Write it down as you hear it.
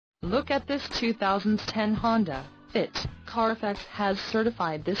Look at this 2010 Honda Fit. Carfax has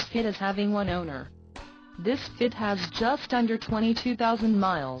certified this Fit as having one owner. This Fit has just under 22,000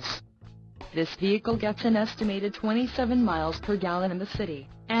 miles. This vehicle gets an estimated 27 miles per gallon in the city,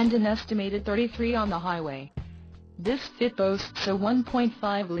 and an estimated 33 on the highway. This Fit boasts a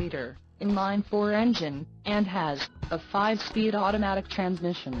 1.5-liter inline-4 engine, and has a 5-speed automatic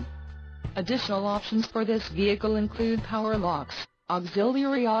transmission. Additional options for this vehicle include power locks,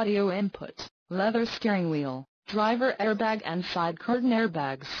 auxiliary audio input, leather steering wheel, driver airbag and side curtain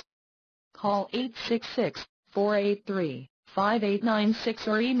airbags. Call 866-483-5896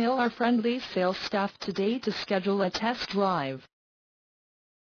 or email our friendly sales staff today to schedule a test drive.